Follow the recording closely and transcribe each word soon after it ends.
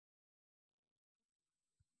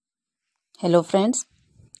Hello friends,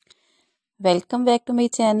 welcome back to my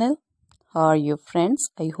channel. How are you friends?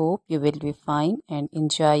 I hope you will be fine and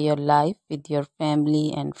enjoy your life with your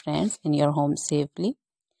family and friends in your home safely.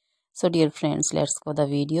 So dear friends, let's go the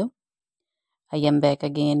video. I am back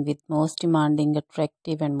again with most demanding,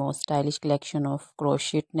 attractive and most stylish collection of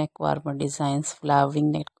crochet neck warmer designs,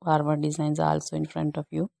 flowering neck warmer designs also in front of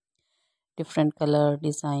you. Different color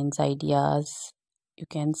designs, ideas you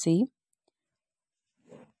can see.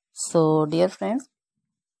 So dear friends,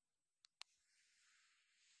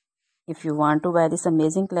 if you want to buy this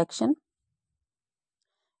amazing collection,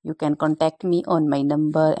 you can contact me on my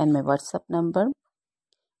number and my WhatsApp number.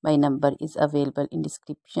 My number is available in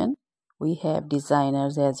description. We have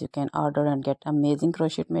designers as you can order and get amazing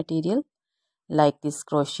crochet material like this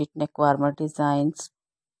crochet neck warmer designs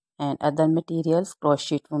and other materials,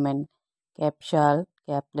 crochet women cap shawl,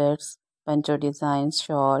 caplets, poncho designs,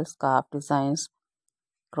 shawls, scarf designs,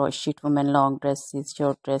 crochet women long dresses,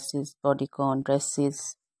 short dresses, bodycon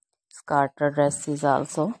dresses, scarter dresses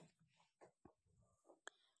also,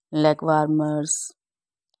 leg warmers,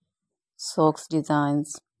 socks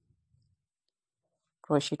designs,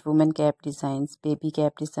 crochet woman cap designs, baby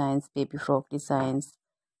frock designs,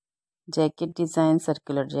 jacket designs,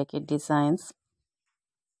 circular jacket designs,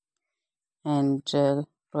 and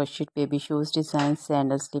crochet baby shoes designs,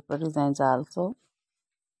 sandal slipper designs also.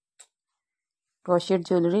 Crochet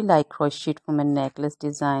jewelry like crochet woman necklace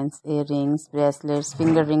designs, earrings, bracelets,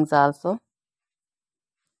 finger rings also.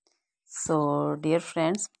 So dear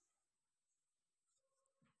friends,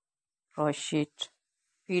 crochet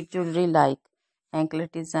feet jewelry like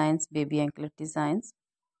anklet designs, baby anklet designs.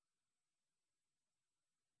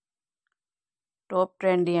 Top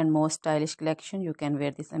trendy and most stylish collection. You can wear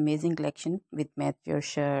this amazing collection with match your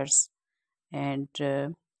shirts and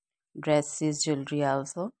dresses, jewelry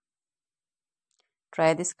also.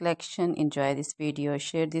 Try this collection, enjoy this video,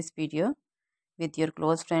 share this video with your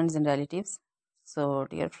close friends and relatives. So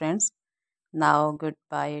dear friends, now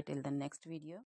goodbye till the next video.